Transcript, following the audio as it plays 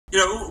You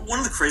know, one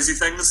of the crazy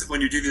things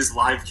when you do these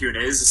live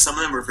Q&As is some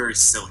of them are very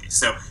silly.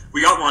 So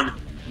we got one.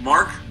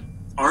 Mark,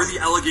 are the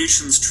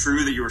allegations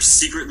true that you are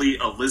secretly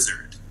a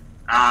lizard?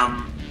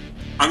 I'm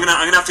gonna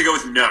have to go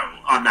with no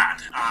on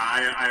that.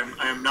 I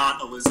am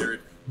not a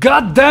lizard.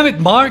 God damn it,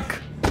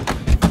 Mark!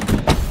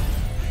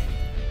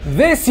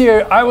 This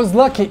year I was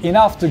lucky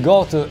enough to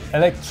go to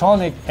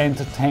Electronic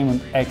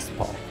Entertainment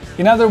Expo.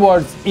 In other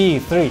words,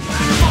 E3.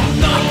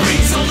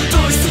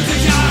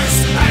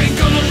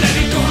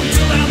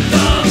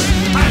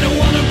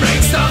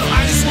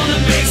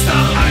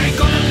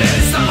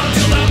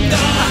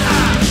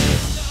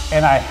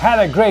 And I had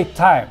a great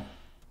time.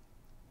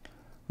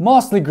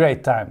 Mostly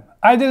great time.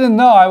 I didn't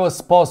know I was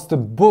supposed to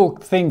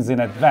book things in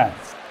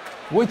advance,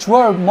 which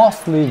were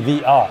mostly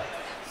VR,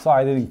 so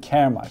I didn't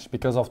care much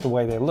because of the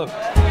way they looked.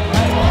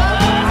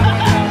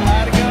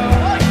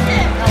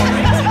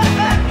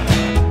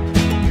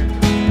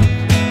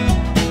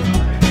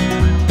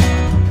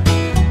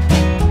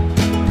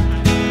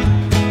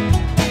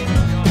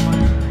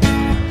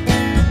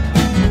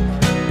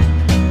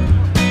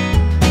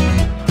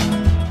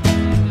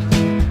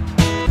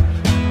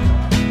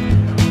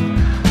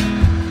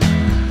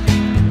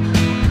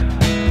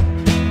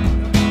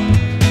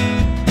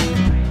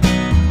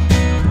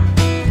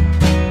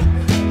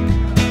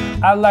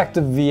 I like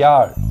the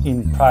VR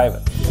in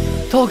private.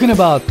 Talking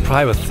about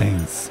private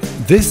things,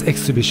 this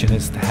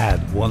exhibitionist had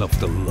one of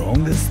the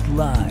longest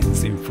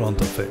lines in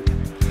front of it.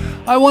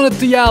 I wanted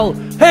to yell,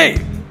 "Hey,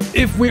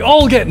 if we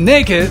all get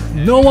naked,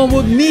 no one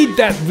would need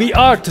that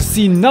VR to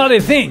see naughty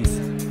things.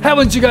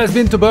 Haven't you guys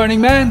been to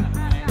Burning Man?"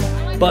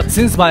 But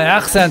since my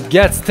accent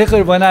gets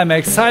thicker when I'm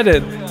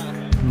excited,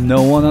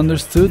 no one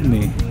understood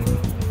me.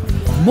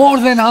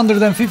 More than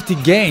 150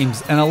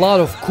 games and a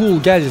lot of cool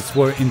gadgets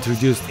were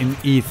introduced in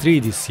E3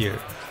 this year.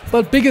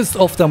 But biggest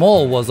of them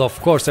all was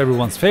of course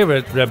everyone's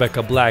favorite,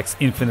 Rebecca Black's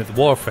Infinite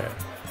Warfare.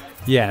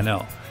 Yeah,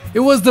 no,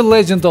 it was The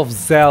Legend of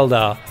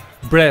Zelda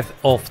Breath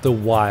of the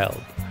Wild,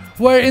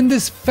 where in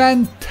this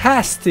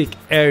fantastic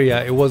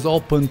area it was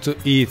open to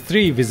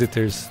E3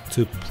 visitors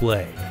to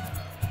play.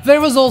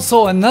 There was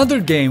also another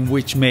game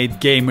which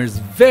made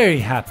gamers very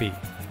happy.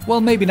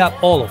 Well, maybe not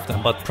all of them,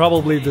 but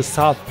probably the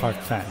South Park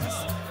fans.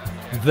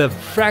 The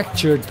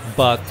Fractured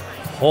But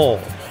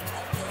Whole,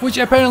 which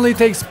apparently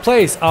takes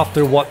place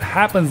after what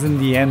happens in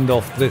the end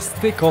of The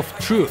Stick of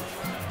Truth,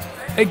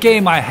 a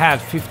game I had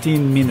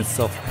 15 minutes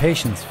of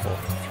patience for.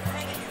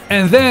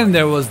 And then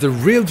there was the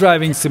real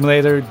driving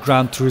simulator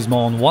Gran Turismo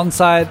on one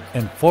side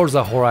and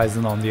Forza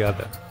Horizon on the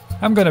other.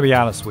 I'm gonna be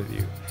honest with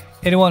you,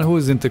 anyone who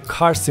is into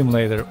car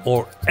simulator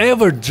or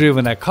ever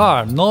driven a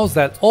car knows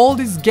that all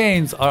these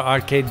games are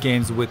arcade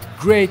games with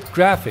great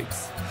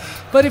graphics.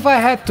 But if I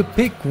had to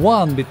pick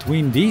one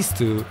between these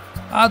two,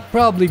 I'd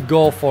probably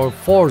go for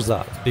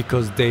Forza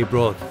because they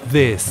brought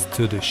this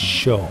to the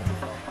show.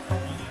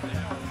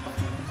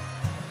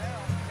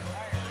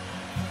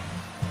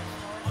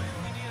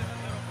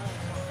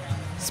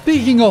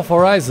 Speaking of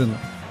Horizon,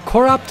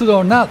 corrupted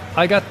or not,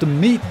 I got to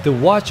meet the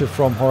Watcher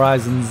from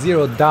Horizon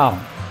Zero Dawn.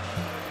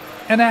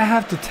 And I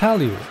have to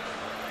tell you,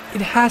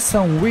 it has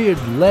some weird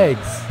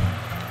legs.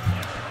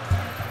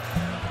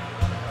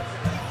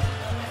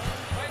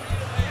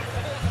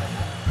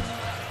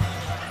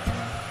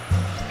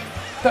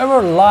 There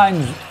were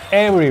lines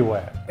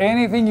everywhere.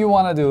 Anything you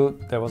want to do,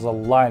 there was a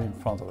line in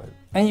front of it.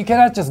 And you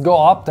cannot just go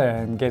up there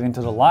and get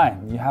into the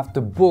line. You have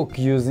to book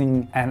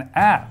using an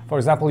app. For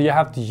example, you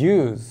have to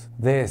use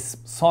this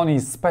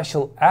Sony's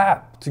special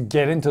app to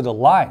get into the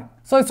line.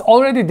 So it's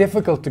already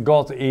difficult to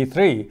go to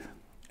E3.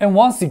 And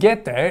once you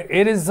get there,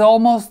 it is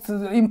almost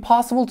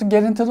impossible to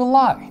get into the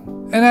line.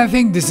 And I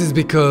think this is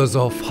because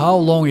of how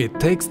long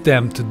it takes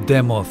them to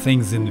demo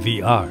things in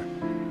VR.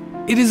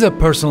 It is a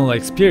personal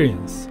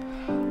experience.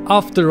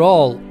 After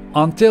all,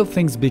 until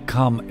things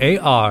become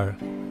AR,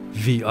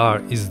 VR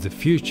is the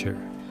future.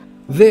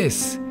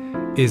 This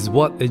is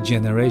what a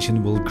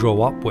generation will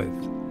grow up with.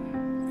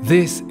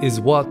 This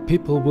is what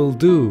people will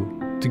do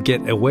to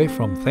get away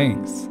from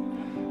things.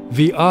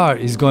 VR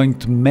is going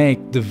to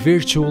make the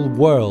virtual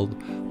world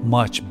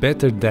much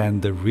better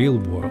than the real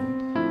world.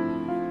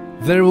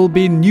 There will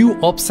be new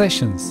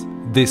obsessions,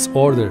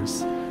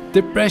 disorders,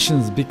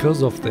 depressions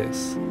because of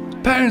this.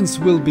 Parents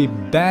will be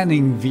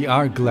banning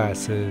VR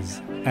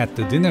glasses at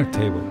the dinner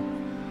table,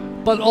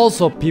 but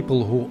also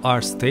people who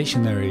are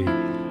stationary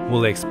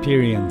will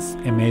experience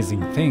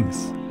amazing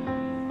things.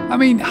 I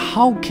mean,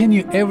 how can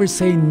you ever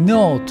say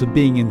no to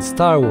being in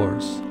Star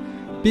Wars,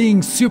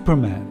 being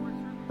Superman?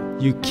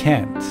 You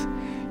can't.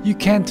 You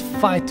can't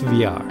fight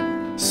VR.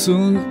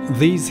 Soon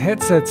these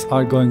headsets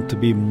are going to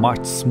be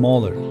much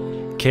smaller.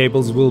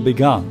 Cables will be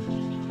gone.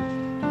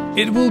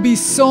 It will be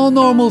so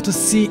normal to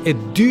see a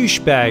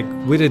douchebag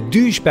with a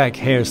douchebag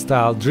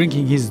hairstyle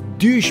drinking his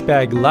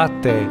douchebag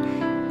latte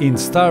in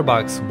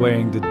Starbucks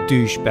wearing the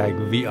douchebag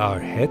VR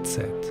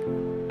headset.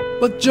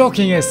 But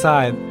joking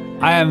aside,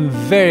 I am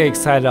very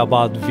excited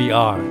about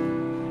VR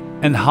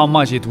and how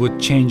much it would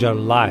change our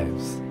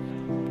lives.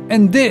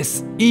 And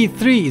this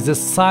E3 is a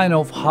sign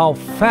of how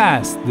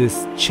fast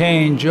this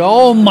change.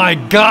 Oh my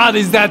god,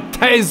 is that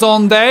Tay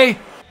Zonday?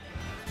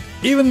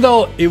 Even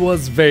though it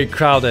was very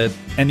crowded,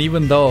 and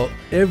even though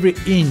every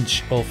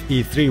inch of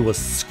E3 was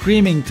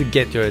screaming to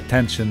get your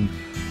attention,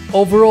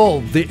 overall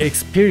the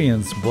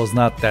experience was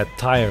not that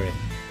tiring.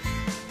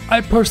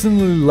 I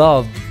personally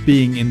loved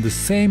being in the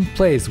same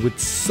place with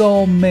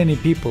so many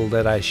people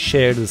that I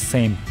share the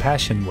same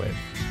passion with.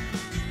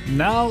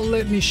 Now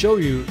let me show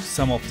you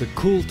some of the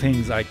cool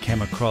things I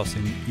came across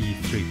in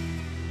E3.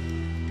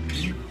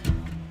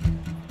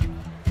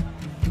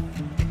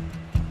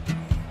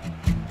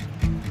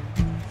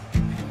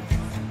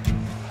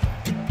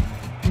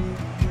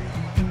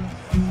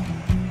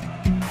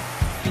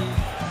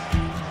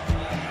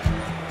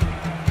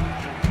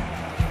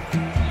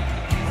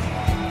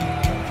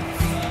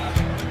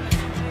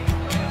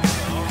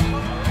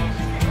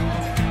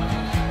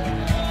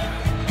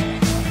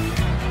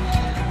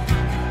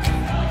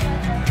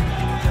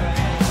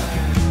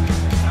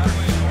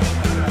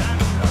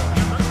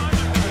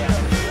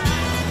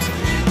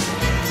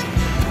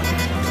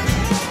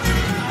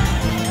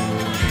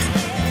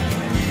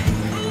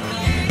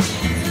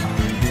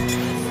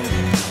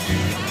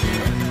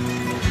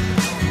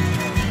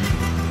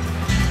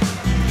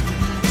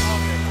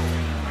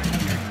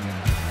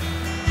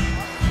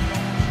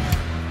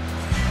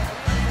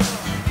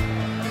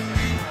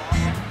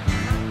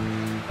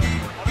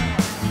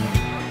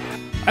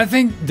 I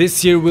think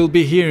this year we'll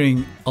be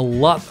hearing a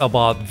lot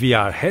about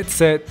VR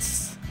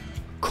headsets,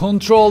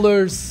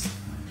 controllers,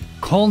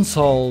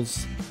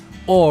 consoles,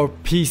 or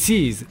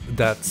PCs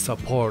that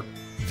support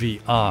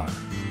VR.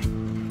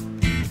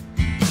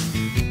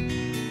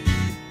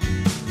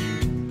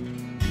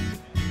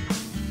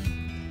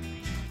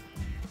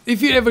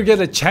 If you ever get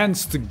a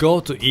chance to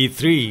go to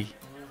E3,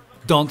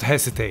 don't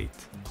hesitate.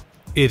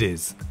 It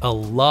is a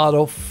lot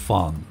of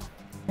fun.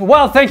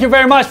 Well, thank you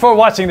very much for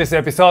watching this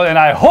episode, and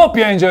I hope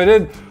you enjoyed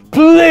it.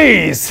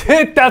 Please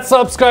hit that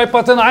subscribe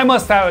button. I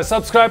must have a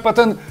subscribe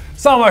button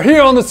somewhere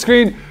here on the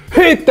screen.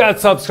 Hit that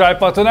subscribe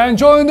button and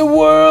join the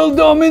world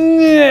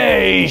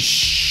domination.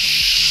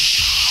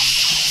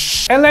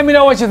 And let me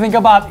know what you think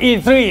about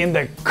E3 in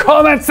the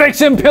comment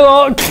section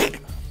below.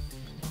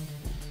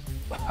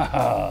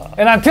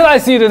 And until I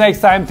see you the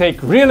next time,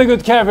 take really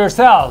good care of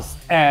yourselves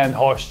and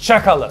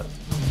hoşçakalın.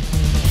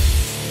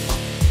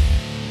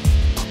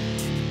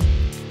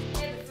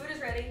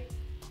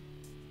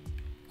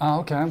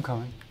 Oh, okay, I'm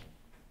coming.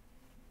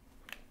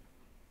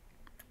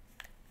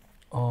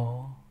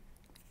 Oh.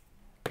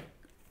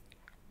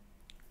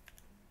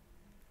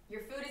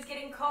 Your food is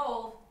getting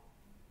cold.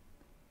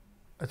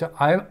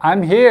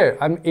 I'm here.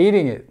 I'm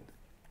eating it.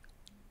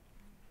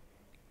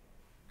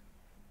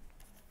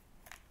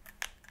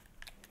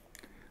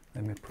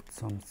 Let me put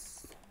some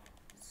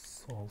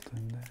salt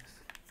in this.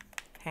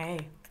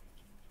 Hey.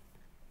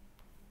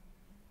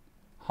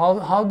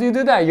 How do you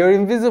do that? You're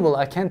invisible.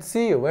 I can't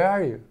see you. Where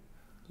are you?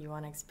 You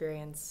want to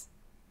experience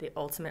the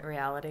ultimate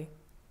reality?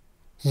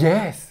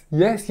 Yes,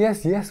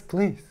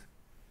 please.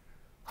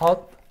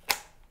 How?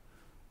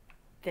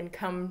 Then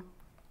come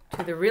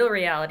to the real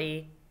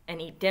reality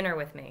and eat dinner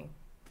with me.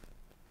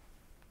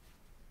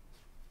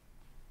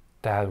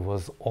 That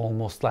was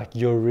almost like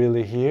you're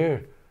really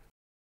here.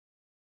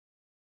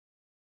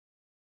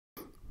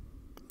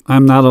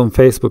 I'm not on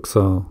Facebook,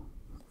 so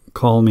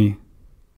call me.